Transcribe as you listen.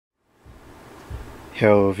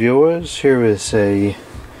Hello viewers, here is a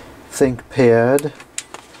ThinkPad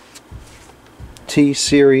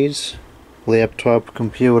T-Series laptop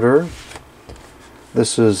computer.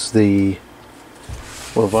 This is the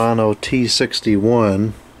Lenovo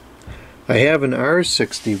T61. I have an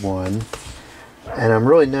R61 and I'm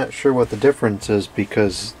really not sure what the difference is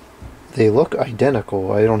because they look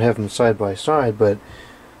identical. I don't have them side by side, but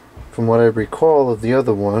from what I recall of the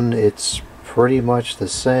other one, it's pretty much the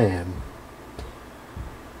same.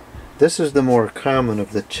 This is the more common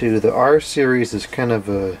of the two. The R series is kind of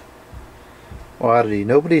a oddity.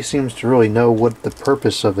 Nobody seems to really know what the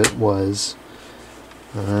purpose of it was.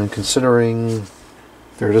 Considering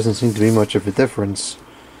there doesn't seem to be much of a difference,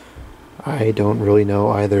 I don't really know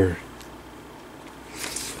either.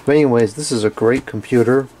 But anyways, this is a great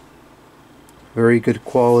computer. Very good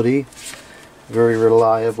quality. Very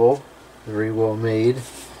reliable. Very well made.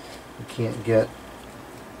 You can't get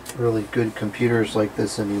really good computers like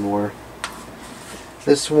this anymore.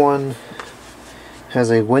 This one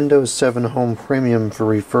has a Windows 7 Home Premium for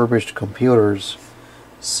refurbished computers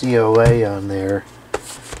COA on there,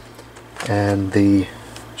 and the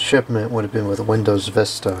shipment would have been with Windows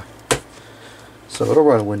Vista, so it'll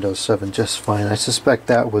run Windows 7 just fine. I suspect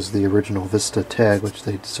that was the original Vista tag, which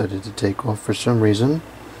they decided to take off for some reason.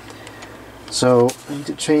 So I need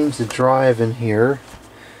to change the drive in here,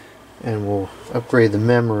 and we'll upgrade the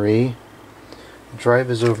memory. The drive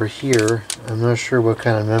is over here. I'm not sure what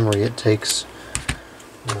kind of memory it takes.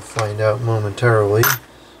 We'll find out momentarily.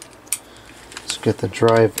 Let's get the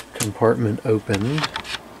drive compartment opened.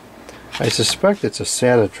 I suspect it's a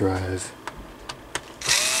SATA drive.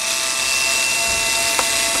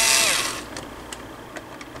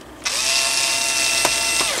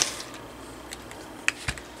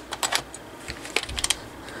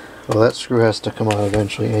 Well, that screw has to come out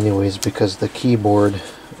eventually anyways, because the keyboard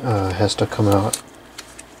has to come out.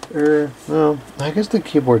 Well, I guess the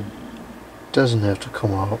keyboard doesn't have to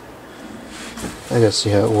come out. I gotta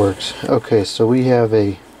see how it works. Okay, so we do have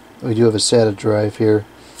a SATA drive here,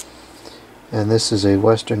 and this is a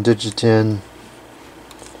Western Digitin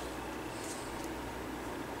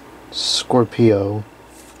Scorpio.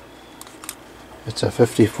 It's a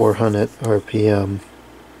 5400 RPM.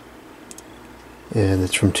 And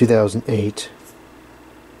it's from 2008,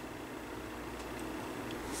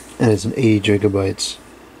 and it's an 80 gigabytes.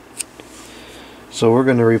 So we're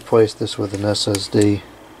going to replace this with an SSD.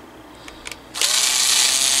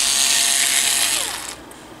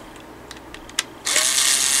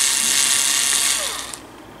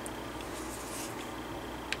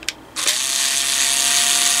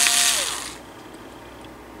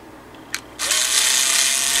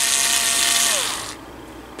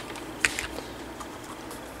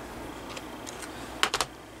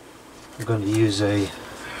 I'm going to use a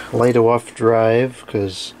light off drive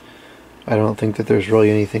because I don't think that there's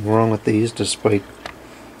really anything wrong with these, despite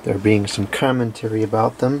there being some commentary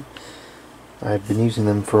about them. I've been using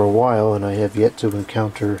them for a while and I have yet to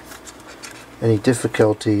encounter any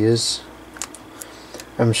difficulties.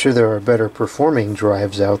 I'm sure there are better performing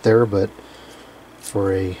drives out there, but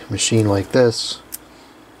for a machine like this,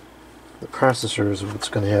 the processor is what's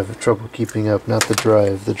going to have trouble keeping up, not the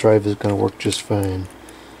drive. The drive is going to work just fine.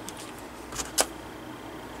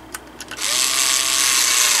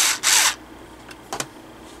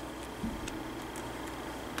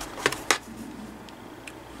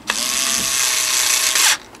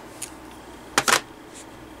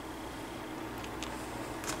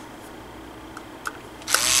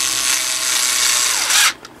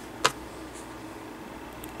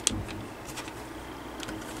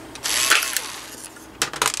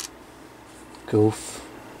 Goof.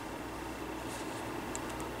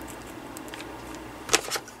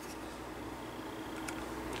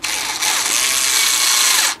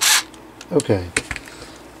 Okay.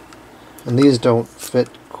 And these don't fit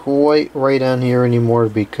quite right on here anymore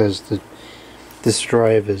because this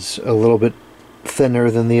drive is a little bit thinner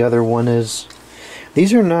than the other one is.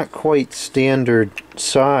 These are not quite standard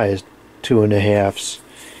size 2.5s.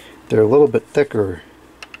 They're a little bit thicker.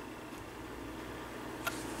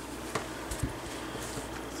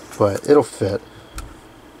 But it'll fit.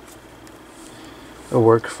 It'll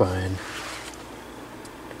work fine.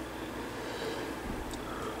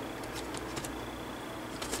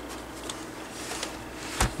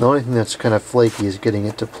 The only thing that's kind of flaky is getting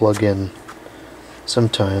it to plug in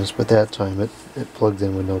sometimes, but that time it plugged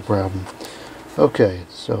in with no problem. Okay,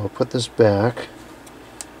 so I'll put this back.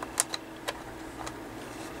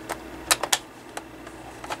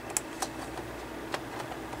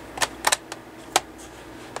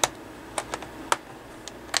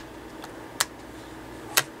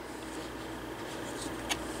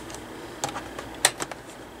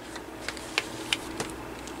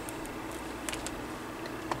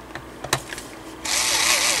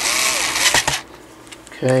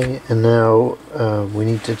 Okay, and now we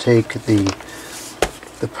need to take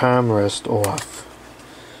the palm rest off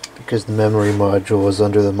because the memory module is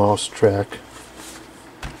under the mouse track.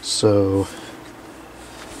 So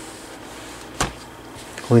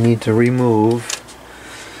we need to remove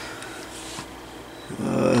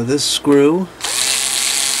this screw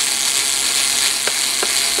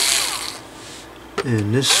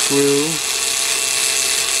and this screw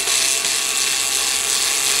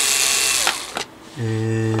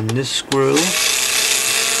and this screw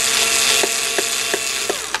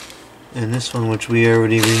and this one, which we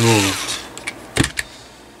already removed.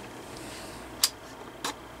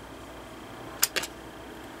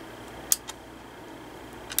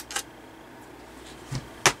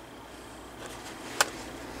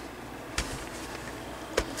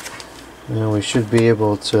 Now we should be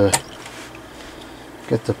able to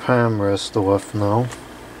get the palm rest off now.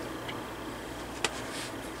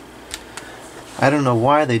 I don't know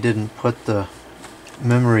why they didn't put the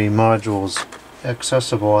memory modules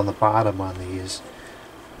accessible on the bottom on these.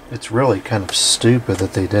 It's really kind of stupid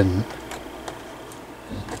that they didn't.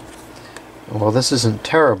 Well, this isn't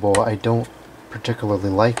terrible. I don't particularly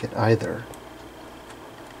like it either.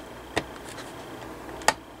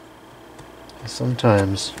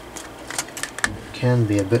 Sometimes it can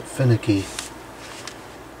be a bit finicky,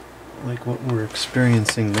 like what we're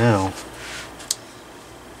experiencing now.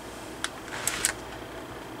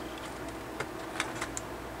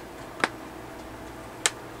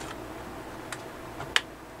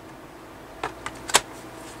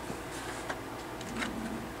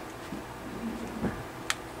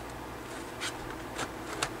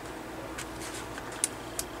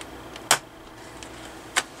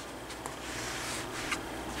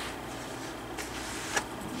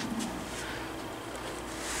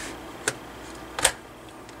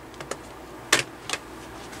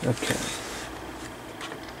 Okay.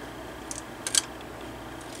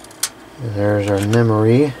 And there's our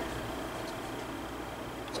memory.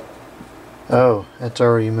 Oh, that's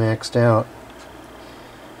already maxed out.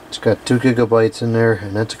 It's got 2 gigabytes in there,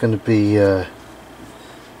 and that's going to be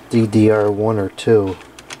DDR1 or 2.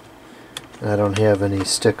 And I don't have any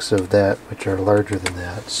sticks of that which are larger than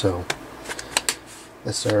that, so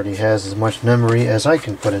this already has as much memory as I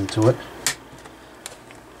can put into it.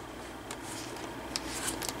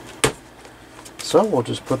 So we'll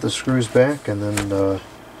just put the screws back, and then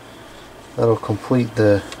that'll complete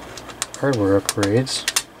the hardware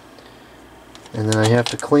upgrades. And then I have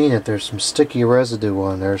to clean it. There's some sticky residue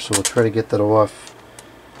on there, so we'll try to get that off.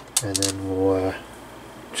 And then we'll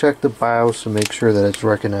check the BIOS to make sure that it's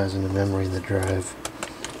recognizing the memory in the drive.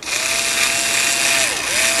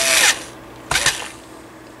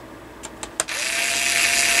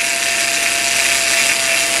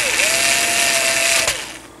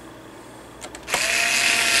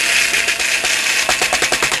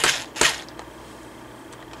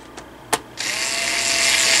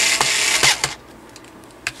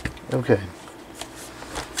 Okay,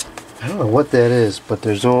 I don't know what that is, but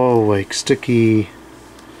there's all like sticky,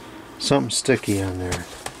 something sticky on there.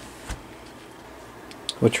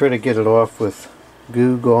 We'll try to get it off with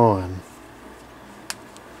Goo Gone.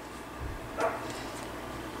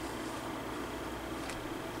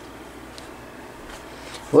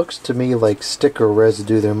 Looks to me like sticker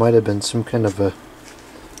residue. There might have been some kind of a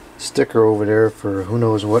sticker over there for who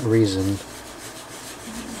knows what reason.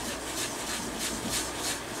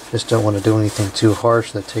 Just don't want to do anything too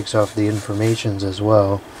harsh that takes off the informations as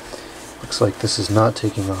well. Looks like this is not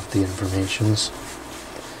taking off the informations.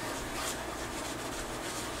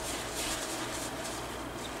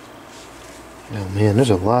 Oh man, there's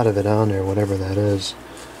a lot of it on there, whatever that is.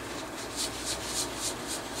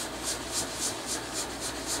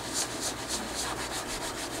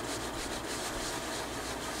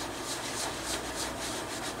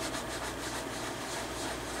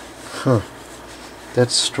 Huh.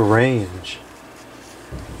 That's strange.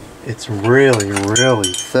 It's really,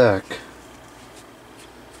 really thick.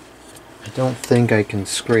 I don't think I can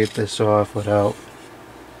scrape this off without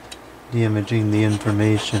damaging the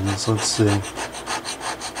information. So let's see.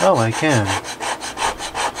 Oh, I can.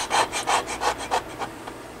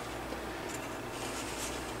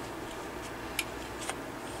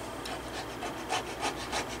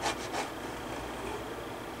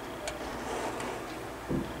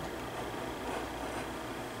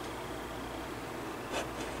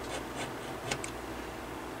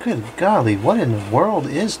 Good golly, what in the world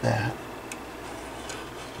is that?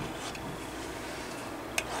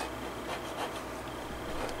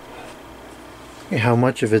 Look at how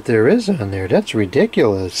much of it there is on there. That's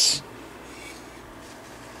ridiculous.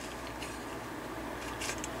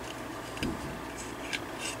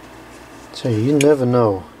 Tell you, you never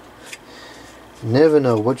know. Never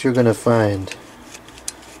know what you're gonna find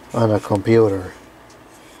on a computer.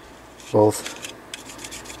 Both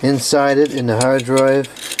inside it in the hard drive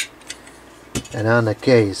and on the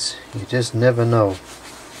case. You just never know.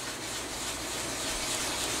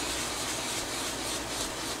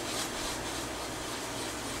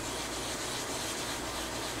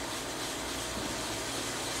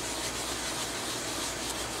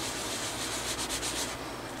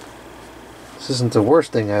 This isn't the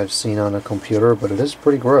worst thing I've seen on a computer, but it is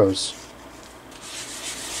pretty gross.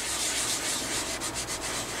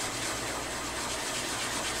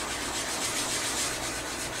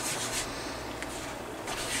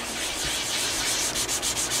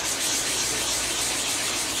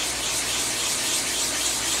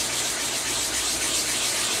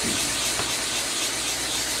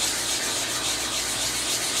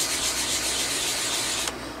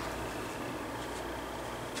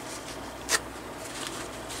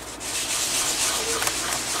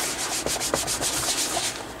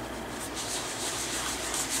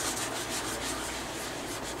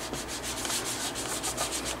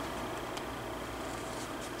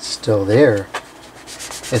 Still there.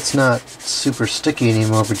 It's not super sticky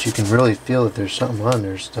anymore, but you can really feel that there's something on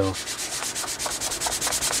there still.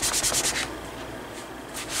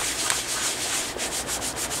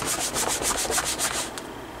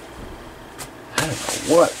 I don't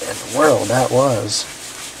know what in the world that was.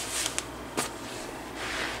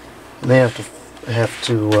 I may have to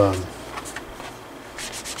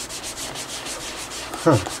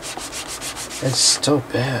it's still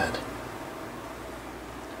bad.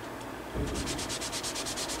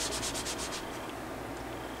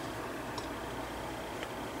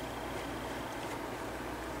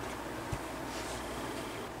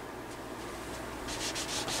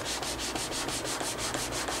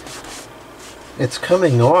 It's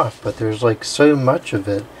coming off, but there's like so much of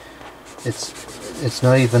it. It's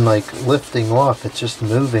not even like lifting off, it's just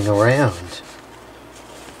moving around.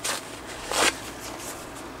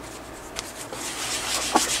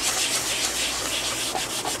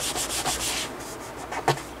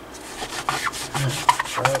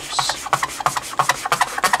 Gross.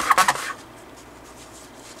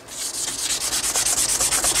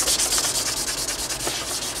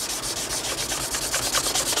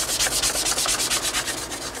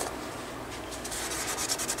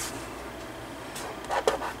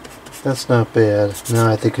 That's not bad. No,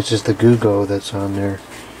 I think it's just the Google that's on there.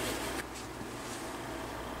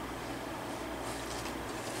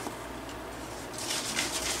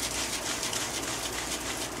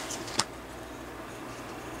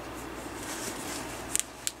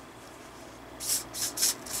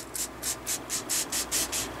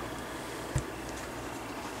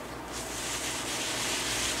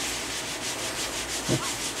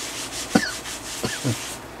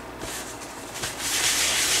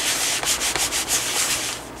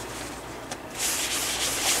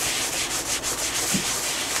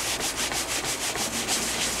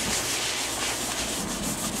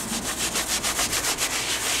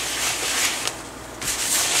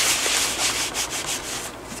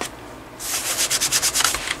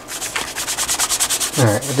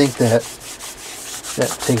 Alright, I think that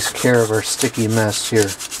takes care of our sticky mess here.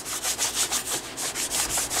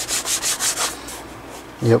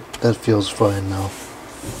 Yep, that feels fine now.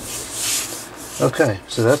 Okay,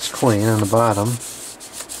 so that's clean on the bottom.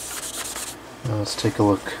 Now let's take a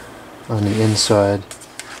look on the inside.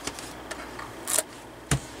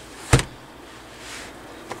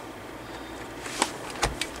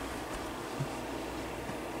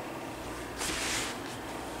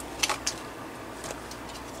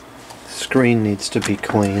 Screen needs to be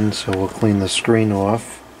cleaned, so we'll clean the screen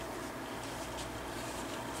off.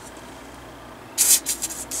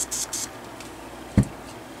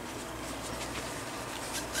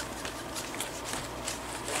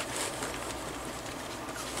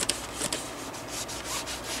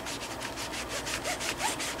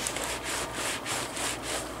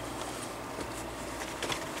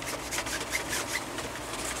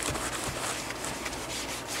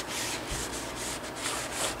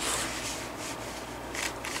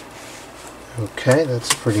 Okay,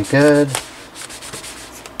 that's pretty good.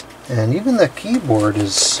 And even the keyboard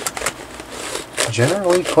is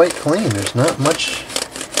generally quite clean. There's not much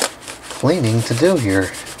cleaning to do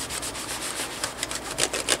here.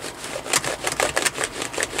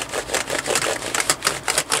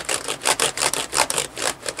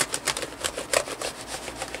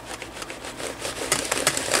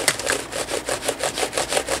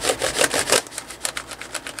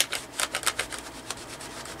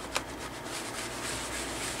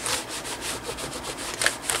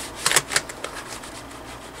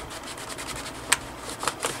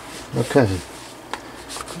 Okay,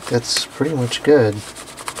 that's pretty much good.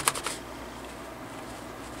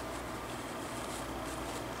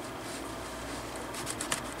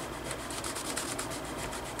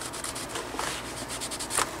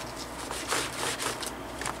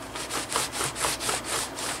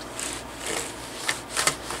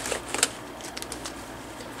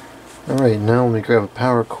 Alright, now let me grab a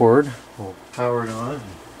power cord. We'll power it on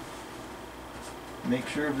and make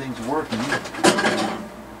sure everything's working.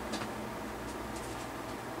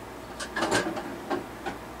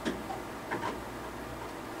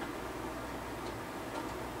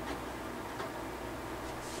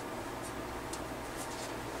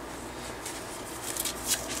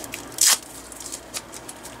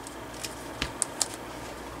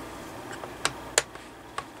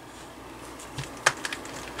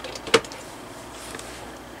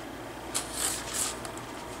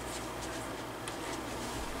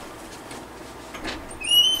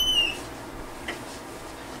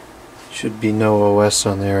 Should be no OS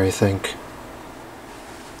on there, I think.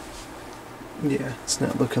 Yeah, it's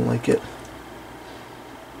not looking like it.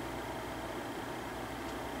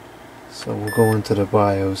 So we'll go into the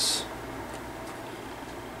BIOS.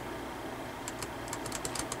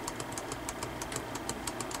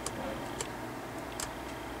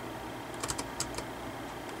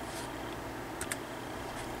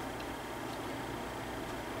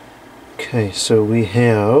 Okay, so we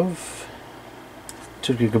have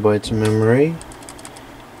 2 gigabytes of memory,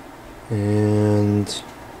 and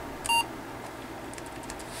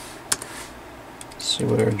let's see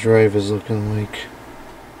what our drive is looking like.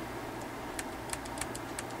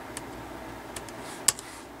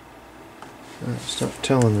 It's not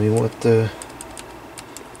telling me what the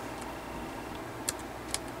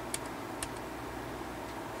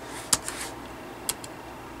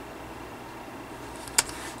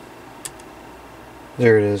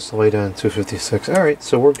there it is, laid on 256. Alright,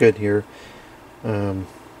 so we're good here.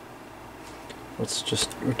 Let's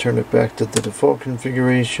just return it back to the default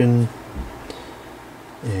configuration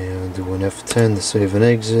and do an F10 to save and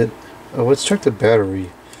exit. Oh, let's check the battery.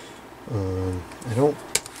 I don't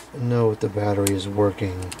know if the battery is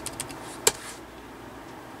working.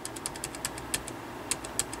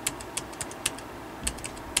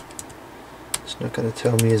 It's not going to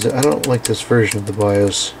tell me. I don't like this version of the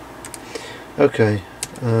BIOS. Okay,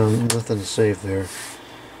 nothing to save there.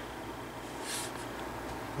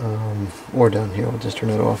 Or down here, we'll just turn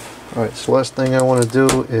it off. Alright, so last thing I want to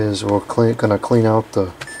do is we're gonna clean out the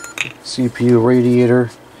CPU radiator.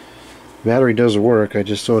 Battery does work, I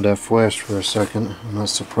just saw that flash for a second. I'm not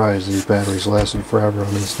surprised, these batteries lasting forever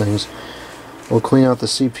on these things. We'll clean out the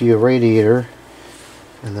CPU radiator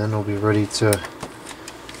and then we'll be ready to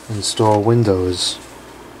install Windows.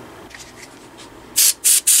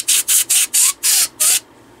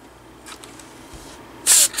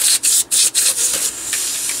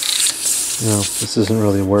 No, this isn't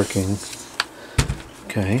really working.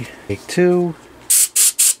 Okay, take 2.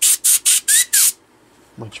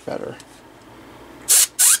 Much better.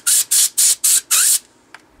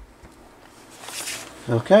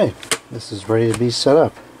 Okay, this is ready to be set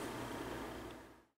up.